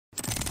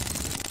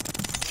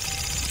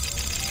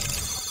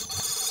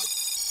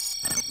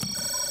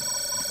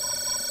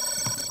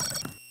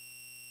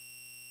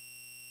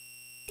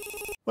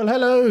Well,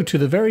 hello to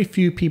the very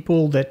few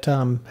people that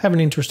have an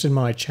interest in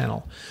my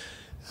channel.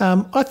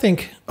 I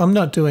think I'm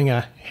not doing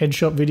a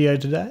headshot video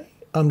today.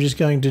 I'm just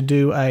going to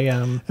do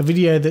a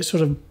video that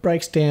sort of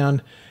breaks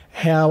down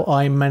how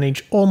I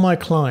manage all my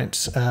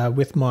clients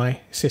with my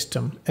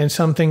system, and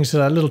some things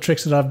that are little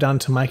tricks that I've done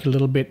to make it a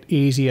little bit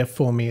easier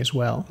for me as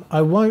well.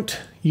 I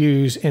won't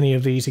use any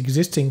of these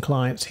existing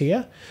clients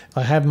here.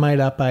 I have made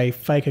up a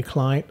fake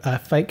client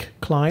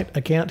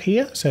account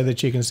here so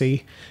that you can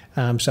see,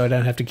 so I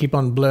don't have to keep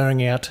on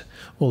blurring out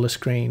all the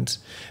screens.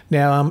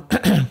 Now,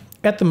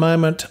 at the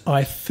moment,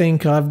 I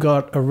think I've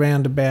got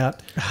around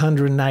about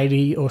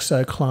 180 or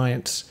so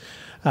clients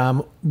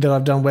that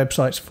I've done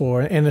websites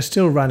for, and are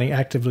still running,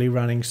 actively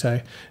running.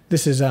 So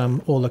this is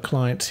all the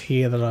clients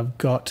here that I've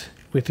got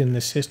within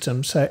the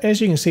system. So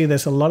as you can see,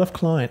 there's a lot of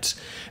clients.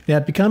 Now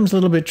it becomes a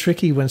little bit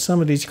tricky when some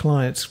of these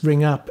clients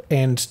ring up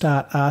and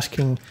start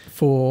asking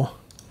for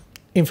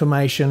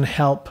information,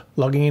 help,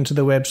 logging into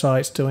the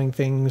websites, doing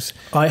things.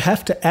 I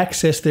have to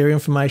access their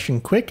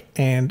information quick,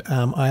 and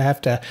I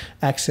have to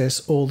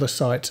access all the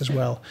sites as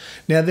well.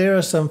 Now there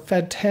are some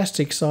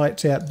fantastic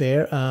sites out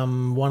there.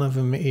 One of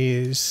them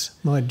is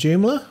my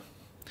Joomla.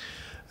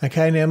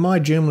 Okay, now my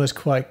Joomla is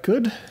quite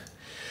good.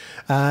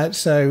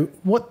 So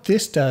what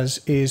this does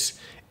is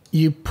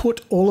you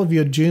put all of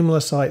your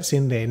Joomla sites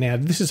in there. Now,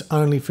 this is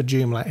only for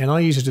Joomla, and I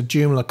use it as a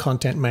Joomla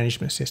content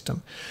management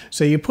system.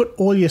 So you put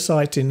all your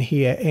sites in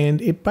here,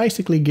 and it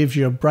basically gives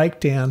you a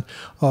breakdown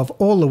of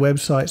all the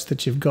websites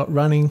that you've got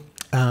running,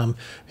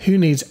 who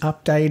needs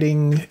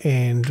updating,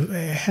 and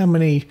how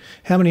many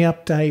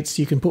updates.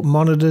 You can put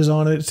monitors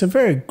on it. It's a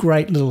very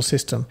great little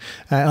system.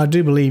 I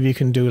do believe you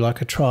can do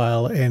like a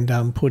trial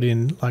and put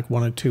in like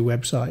 1 or 2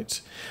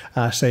 websites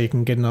so you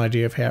can get an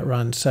idea of how it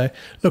runs. So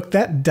look,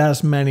 that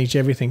does manage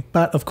everything,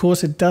 but of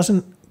course it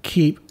doesn't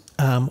keep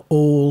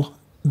all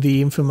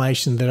the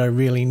information that I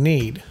really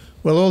need.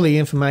 Well, all the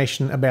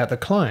information about the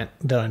client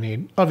that I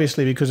need,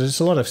 obviously, because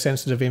it's a lot of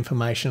sensitive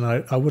information,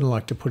 I wouldn't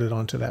like to put it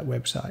onto that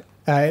website.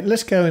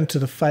 Let's go into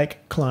the fake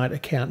client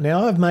account.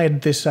 Now, I've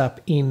made this up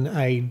in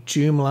a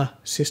Joomla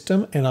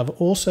system, and I've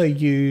also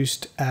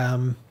used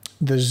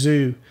the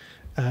Zoo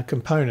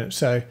component.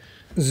 So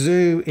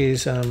Zoo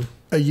is a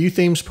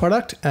UThemes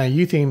product.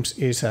 UThemes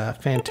is a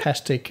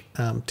fantastic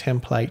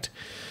template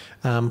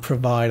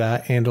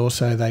provider, and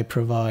also they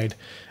provide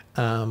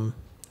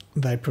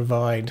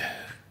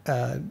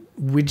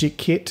widget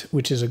kit,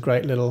 which is a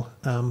great little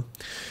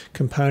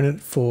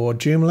component for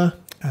Joomla,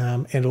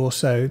 and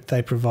also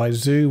they provide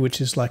Zoo, which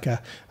is like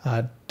a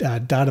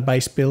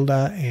database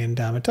builder, and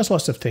it does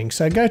lots of things.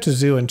 So go to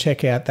Zoo and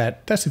check out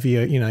that. That's if you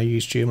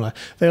use Joomla.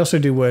 They also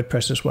do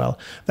WordPress as well.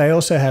 They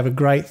also have a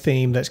great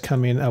theme that's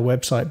come in, a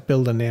website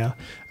builder now,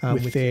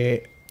 with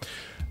their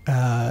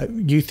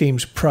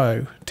UThemes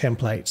Pro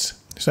templates.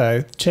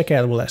 So check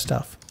out all that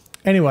stuff.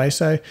 Anyway,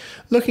 so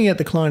looking at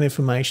the client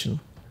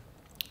information.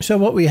 So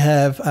what we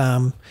have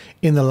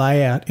in the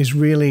layout is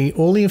really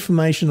all the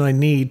information I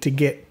need to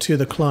get to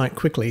the client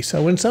quickly.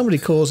 So when somebody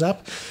calls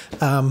up,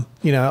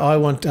 I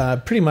want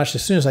pretty much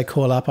as soon as they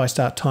call up, I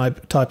start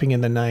typing in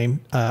the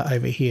name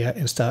over here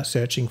and start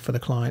searching for the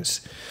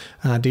client's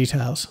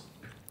details.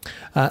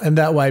 And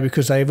that way,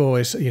 because they've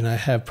always,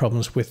 have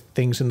problems with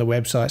things in the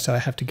website, so I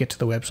have to get to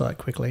the website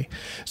quickly.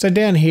 So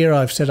down here,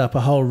 I've set up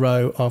a whole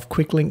row of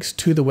quick links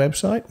to the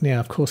website. Now,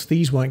 of course,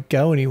 these won't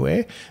go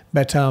anywhere,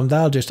 but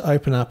they'll just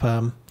open up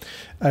a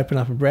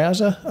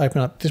browser,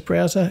 open up this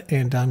browser,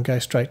 and go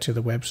straight to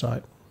the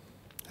website.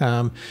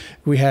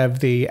 We have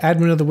the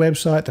admin of the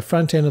website, the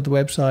front end of the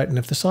website, and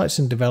if the site's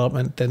in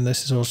development, then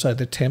this is also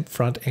the temp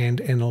front end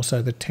and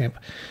also the temp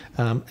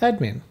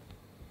admin.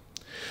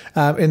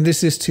 And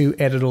this is to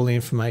edit all the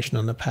information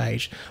on the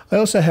page. I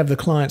also have the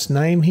client's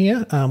name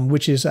here,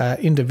 which is a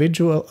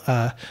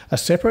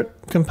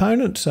separate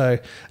component. So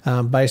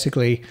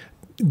basically,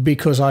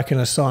 because I can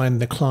assign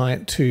the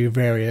client to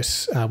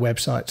various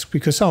websites,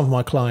 because some of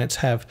my clients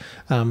have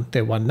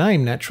their one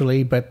name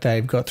naturally, but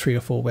they've got 3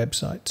 or 4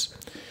 websites.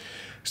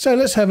 So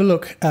let's have a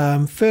look.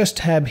 First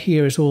tab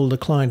here is all the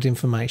client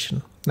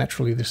information.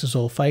 Naturally, this is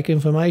all fake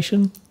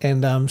information.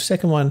 And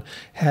second one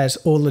has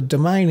all the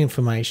domain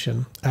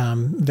information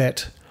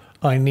that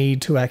I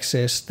need to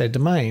access their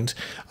domains.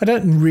 I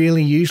don't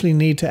really usually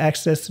need to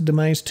access the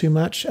domains too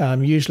much.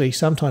 Usually,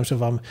 sometimes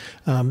if I'm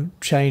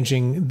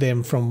changing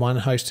them from one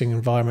hosting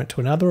environment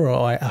to another, or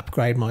I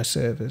upgrade my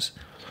servers.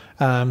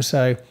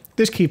 So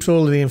this keeps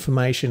all of the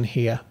information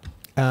here.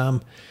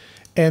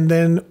 And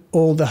then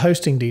all the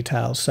hosting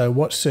details. So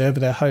what server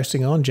they're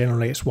hosting on,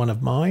 generally it's one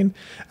of mine.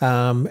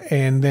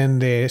 And then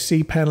their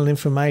cPanel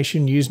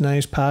information,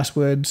 usernames,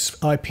 passwords,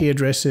 IP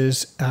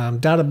addresses,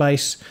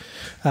 database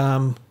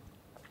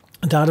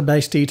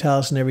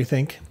details and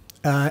everything.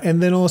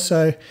 And then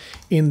also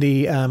in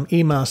the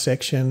email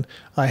section,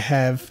 I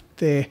have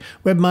their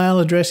webmail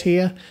address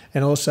here,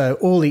 and also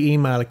all the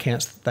email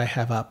accounts that they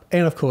have up,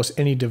 and of course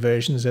any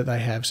diversions that they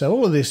have. So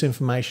all of this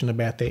information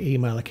about their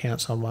email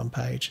accounts on one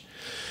page.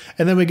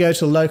 And then we go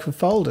to local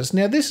folders.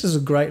 Now this is a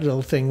great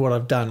little thing what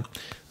I've done.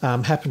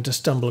 Happened to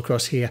stumble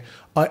across here.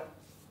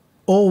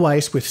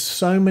 always, with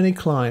so many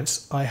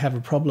clients, I have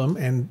a problem.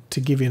 And to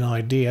give you an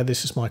idea,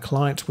 this is my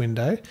clients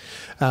window.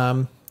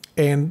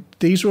 And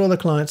these are all the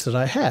clients that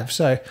I have.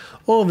 So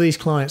all of these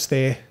clients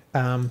there,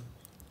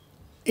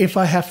 if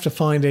I have to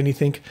find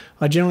anything,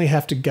 I generally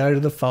have to go to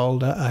the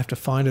folder. I have to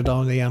find it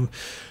on the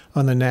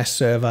NAS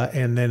server,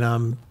 and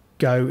then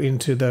go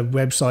into the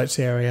websites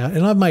area.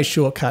 And I've made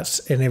shortcuts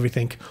and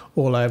everything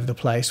all over the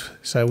place.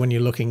 So when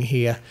you're looking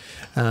here,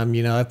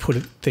 I've put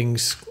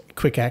things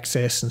quick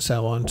access and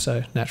so on.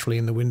 So naturally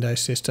in the Windows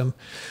system.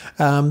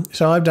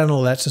 So I've done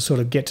all that to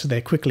sort of get to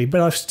there quickly. But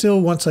I've still,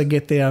 once I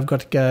get there, I've got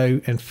to go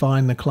and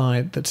find the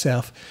client that's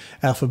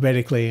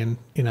alphabetically,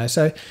 and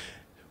so.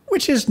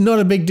 Which is not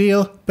a big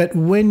deal, but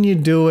when you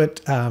do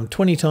it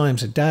 20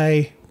 times a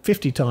day,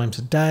 50 times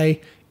a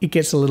day, it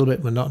gets a little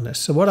bit monotonous.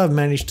 So what I've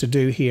managed to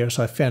do here is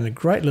I found a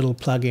great little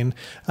plugin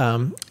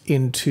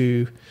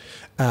into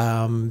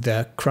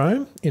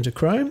Chrome.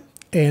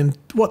 And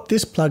what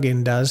this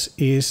plugin does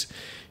is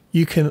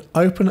you can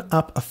open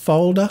up a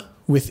folder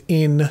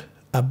within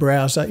a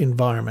browser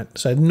environment.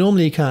 So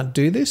normally you can't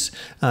do this.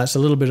 It's a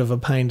little bit of a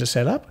pain to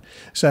set up.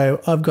 So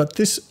I've got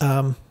this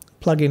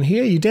plug-in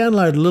here. You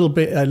download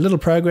a little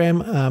program,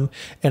 and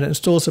it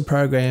installs a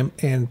program,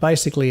 and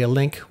basically a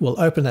link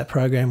will open that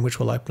program, which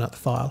will open up the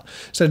file.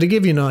 So to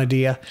give you an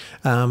idea,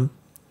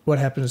 what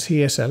happens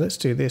here, so let's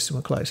do this and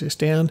we'll close this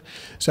down.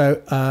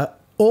 So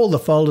all the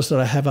folders that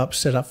I have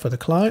set up for the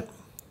client.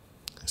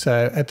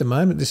 So at the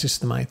moment, this is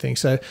the main thing.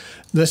 So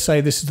let's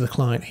say this is the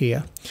client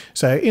here.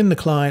 So in the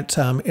client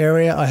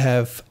area,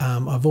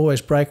 I've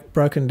always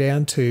broken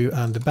down to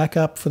the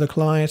backup for the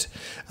client,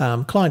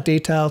 client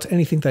details,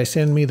 anything they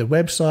send me, the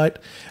website,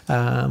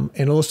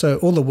 and also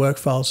all the work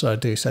files that I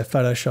do. So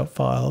Photoshop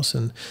files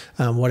and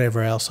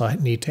whatever else I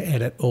need to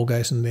edit all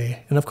goes in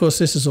there. And of course,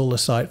 this is all the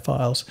site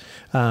files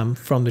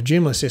from the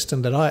Joomla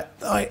system that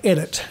I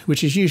edit,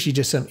 which is usually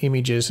just some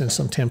images and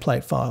some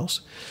template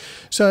files.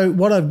 So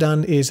what I've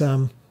done is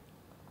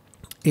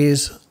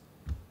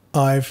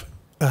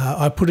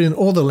I put in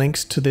all the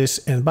links to this,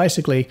 and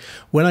basically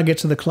when I get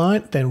to the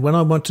client, then when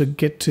I want to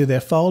get to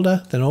their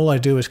folder, then all I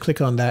do is click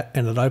on that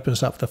and it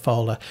opens up the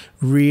folder.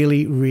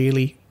 Really,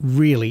 really,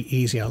 really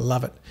easy. I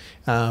love it.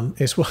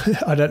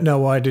 I don't know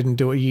why I didn't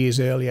do it years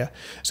earlier.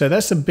 So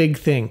that's the big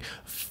thing.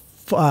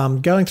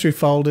 Going through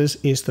folders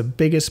is the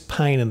biggest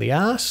pain in the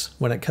ass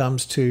when it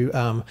comes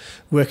to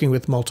working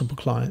with multiple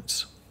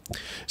clients.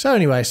 So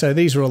anyway, so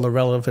these are all the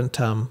relevant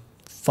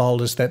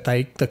folders that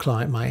the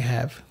client may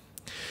have.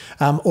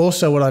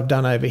 Also, what I've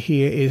done over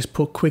here is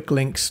put quick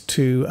links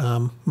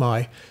to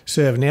my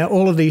server. Now,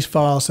 all of these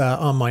files are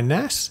on my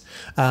NAS,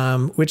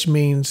 which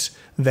means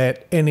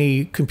that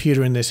any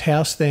computer in this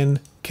house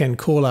then can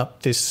call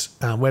up this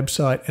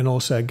website and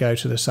also go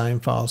to the same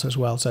files as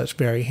well. So it's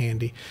very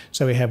handy.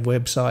 So we have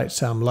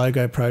websites,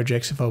 logo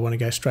projects, if I want to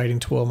go straight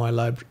into all my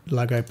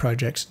logo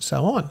projects and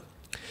so on.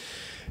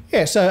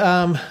 Yeah,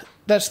 so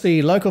that's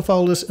the local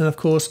folders, and of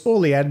course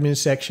all the admin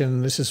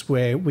section. This is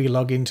where we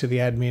log into the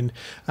admin.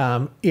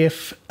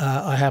 If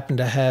I happen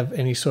to have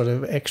any sort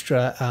of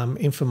extra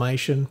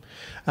information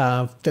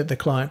that the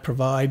client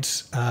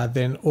provides,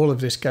 then all of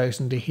this goes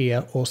into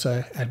here,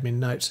 also admin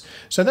notes.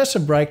 So that's a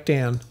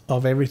breakdown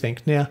of everything.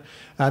 Now,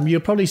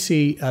 you'll probably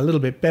see a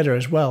little bit better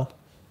as well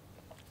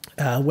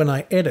when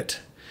I edit,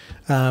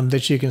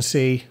 that you can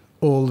see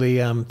all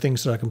the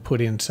things that I can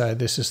put in. So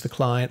this is the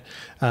client,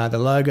 the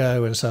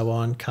logo and so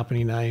on,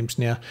 company names.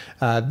 Now,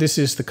 this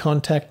is the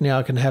contact. Now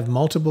I can have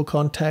multiple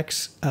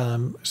contacts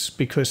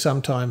because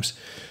sometimes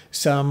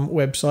some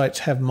websites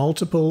have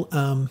multiple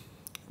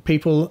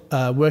people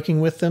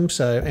working with them,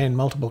 and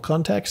multiple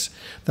contacts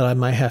that I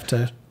may have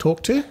to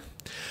talk to.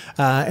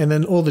 And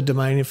then all the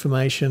domain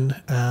information.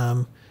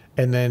 And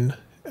then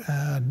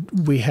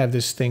we have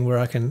this thing where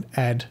I can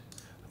add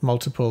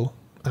multiple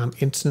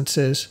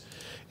instances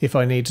if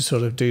I need to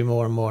sort of do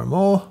more and more and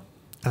more.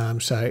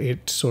 So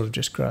it sort of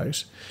just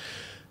grows.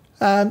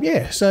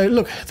 Yeah, so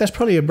look, that's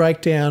probably a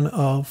breakdown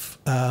of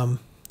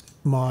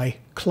my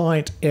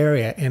client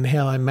area and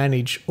how I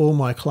manage all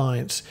my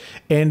clients.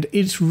 And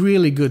it's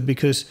really good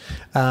because,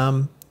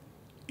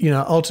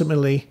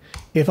 ultimately,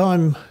 if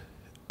I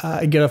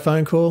get a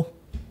phone call,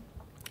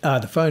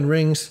 the phone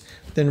rings,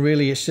 then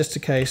really it's just a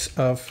case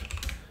of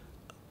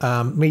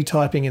me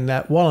typing in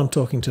that while I'm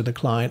talking to the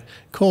client,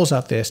 calls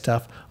up their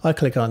stuff, I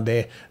click on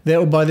there.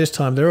 By this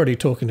time, they're already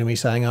talking to me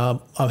saying,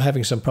 oh, I'm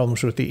having some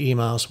problems with the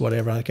emails,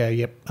 whatever. I go,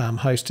 yep,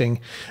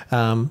 hosting.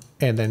 And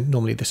then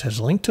normally this has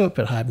a link to it,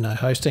 but I have no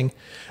hosting.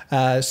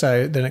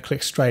 So then it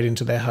clicks straight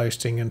into their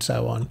hosting and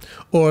so on.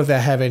 Or if they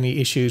have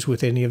any issues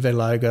with any of their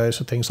logos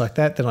or things like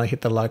that, then I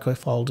hit the local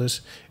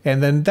folders.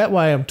 And then that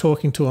way I'm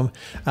talking to them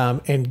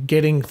and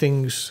getting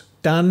things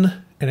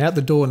done and out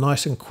the door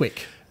nice and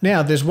quick.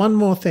 Now, there's one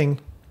more thing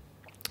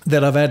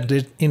that I've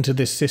added into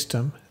this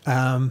system,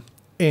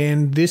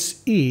 and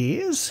this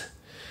is,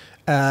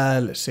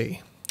 let's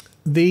see,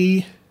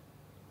 the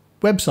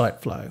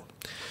website flow.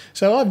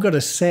 So I've got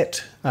a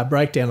set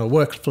breakdown or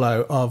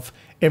workflow of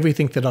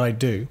everything that I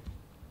do.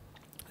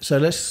 So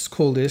let's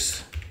call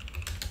this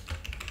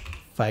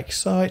fake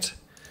site,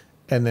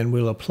 and then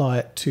we'll apply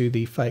it to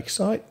the fake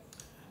site.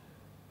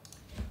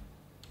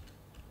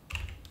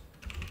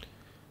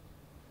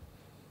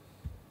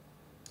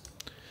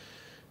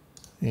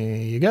 There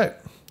you go.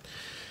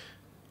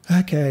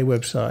 Okay,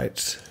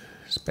 websites,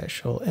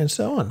 special, and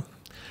so on.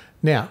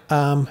 Now,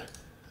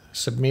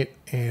 submit,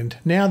 and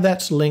now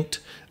that's linked.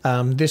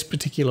 This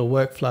particular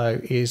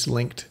workflow is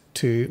linked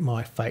to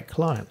my fake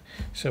client.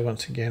 So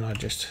once again, I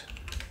just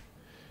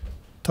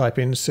type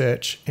in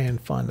search and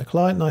find the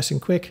client nice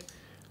and quick.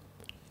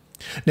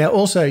 Now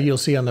also you'll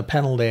see on the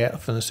panel there,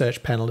 from the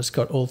search panel, it's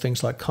got all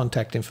things like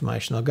contact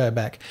information. I'll go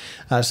back.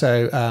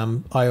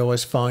 I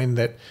always find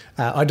that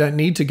I don't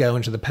need to go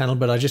into the panel,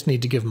 but I just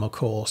need to give them a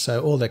call.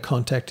 So all their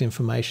contact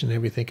information and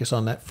everything is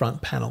on that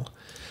front panel.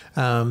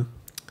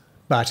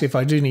 But if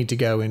I do need to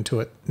go into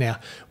it, now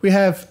we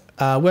have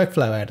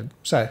workflow added.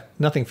 So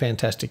nothing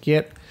fantastic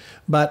yet,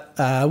 but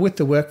with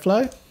the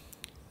workflow,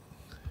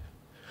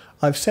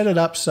 I've set it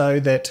up so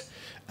that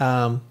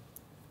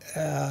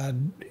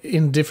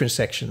in different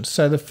sections.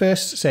 So the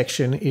first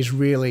section is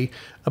really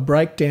a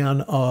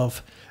breakdown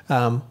of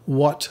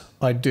what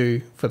I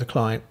do for the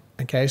client.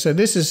 Okay, so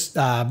this is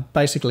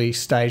basically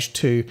stage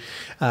 2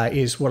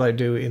 is what I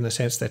do, in the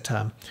sense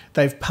that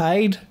they've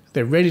paid,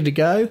 they're ready to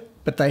go,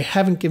 but they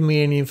haven't given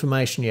me any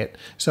information yet.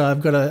 So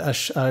I've got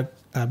a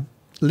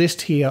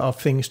list here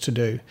of things to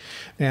do.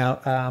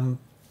 Now,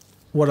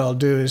 what I'll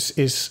do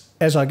is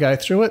as I go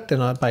through it, then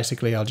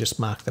I'll just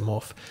mark them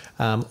off.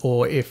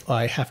 Or if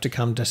I have to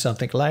come to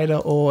something later,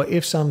 or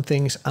if some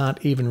things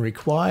aren't even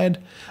required,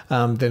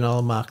 then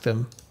I'll mark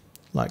them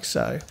like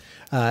so.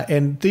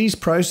 And these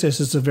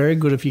processes are very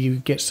good if you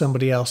get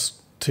somebody else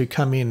to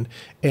come in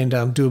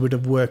and do a bit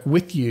of work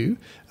with you,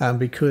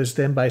 because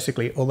then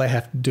basically all they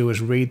have to do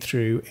is read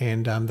through,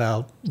 and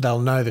they'll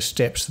know the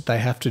steps that they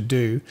have to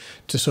do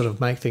to sort of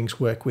make things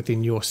work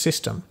within your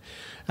system.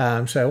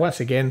 So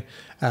once again,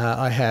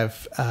 I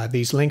have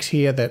these links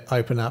here that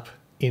open up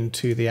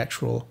into the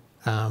actual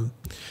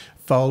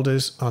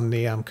folders on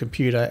the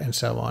computer and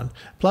so on,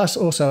 plus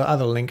also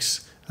other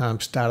links,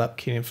 startup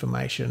kit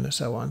information and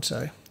so on,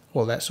 so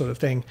all that sort of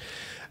thing.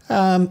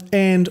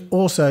 And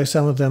also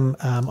some of them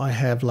I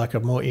have like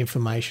more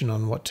information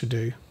on what to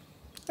do.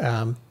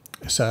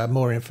 So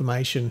more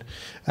information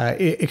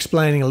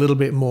explaining a little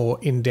bit more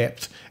in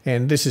depth,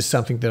 and this is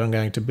something that I'm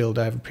going to build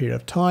over a period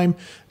of time.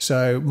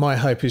 So my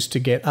hope is to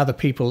get other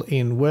people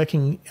in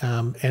working,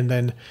 and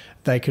then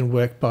they can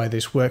work by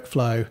this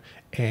workflow,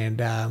 and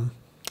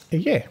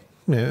yeah,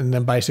 and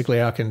then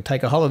basically I can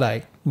take a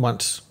holiday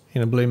once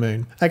in a blue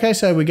moon. Okay,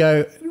 so we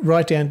go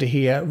right down to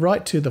here,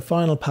 right to the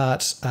final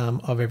parts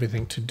of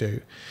everything to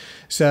do.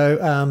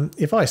 So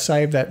if I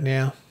save that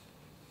now,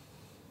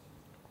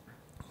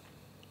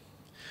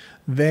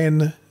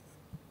 then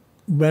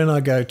when I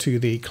go to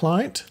the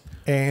client,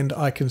 and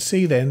I can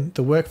see then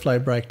the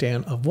workflow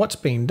breakdown of what's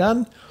been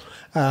done,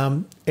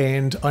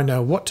 and I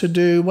know what to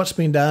do, what's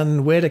been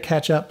done, where to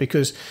catch up,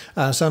 because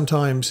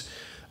sometimes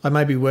I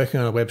may be working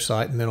on a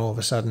website and then all of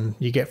a sudden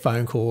you get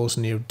phone calls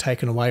and you're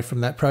taken away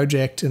from that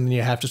project, and then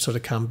you have to sort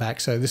of come back.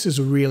 So this is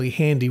a really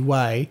handy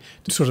way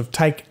to sort of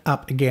take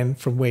up again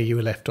from where you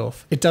were left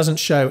off. It doesn't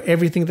show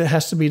everything that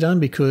has to be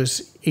done,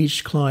 because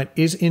each client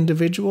is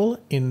individual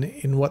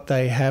in what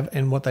they have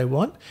and what they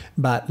want.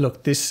 But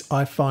look,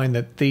 I find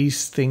that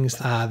these things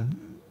are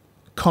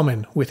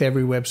common with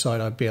every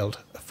website I build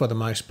for the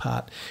most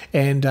part,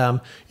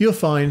 and you'll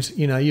find,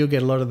 you'll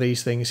get a lot of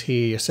these things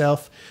here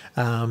yourself,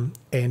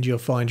 and you'll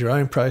find your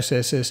own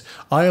processes.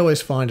 I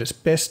always find it's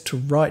best to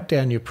write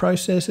down your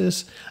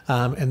processes,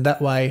 and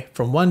that way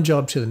from one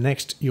job to the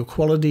next your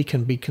quality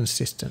can be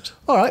consistent.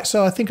 All right,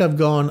 so I think I've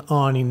gone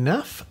on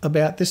enough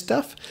about this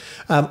stuff.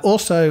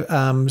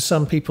 Also,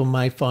 some people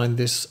may find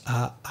this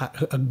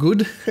a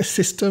good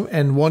system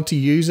and want to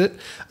use it.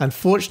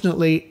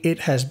 Unfortunately, it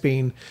has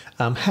been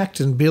hacked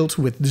and built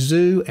with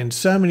Zoo and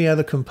so many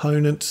other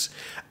components,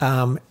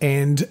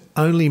 and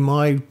only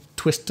my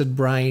twisted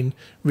brain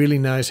really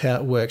knows how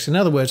it works. In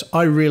other words,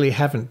 I really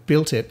haven't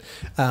built it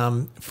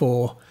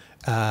for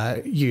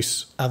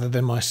use other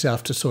than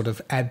myself to sort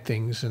of add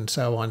things and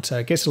so on. So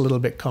it gets a little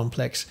bit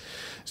complex.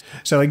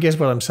 So I guess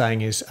what I'm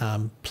saying is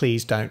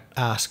please don't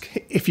ask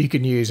if you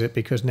can use it,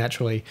 because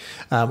naturally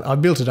I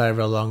built it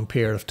over a long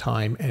period of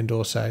time, and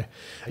also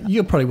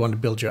you'll probably want to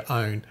build your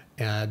own.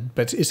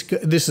 But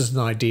this is an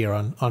idea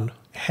on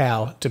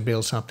how to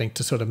build something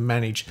to sort of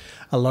manage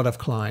a lot of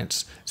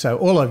clients. So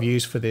all I've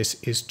used for this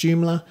is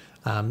Joomla,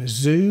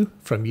 Zoo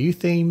from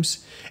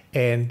UThemes,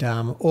 and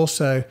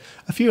also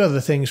a few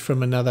other things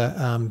from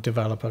another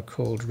developer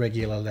called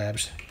Regular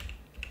Labs.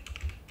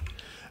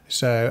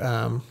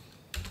 So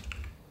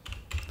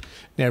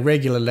now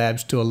Regular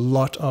Labs do a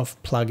lot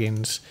of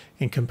plugins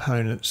and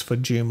components for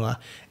Joomla,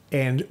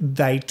 and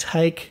they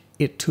take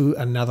it to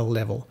another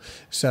level.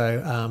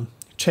 So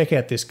check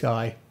out this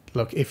guy.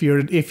 Look, if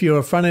you're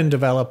a front-end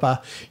developer,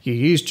 you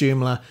use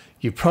Joomla,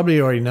 you probably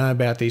already know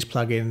about these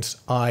plugins.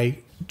 I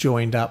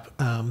joined up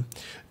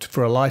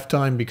for a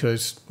lifetime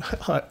because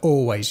I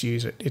always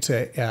use it. It's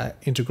an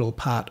integral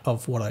part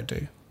of what I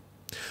do.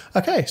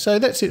 Okay, so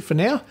that's it for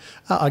now.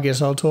 I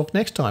guess I'll talk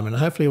next time, and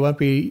hopefully it won't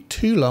be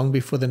too long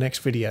before the next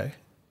video.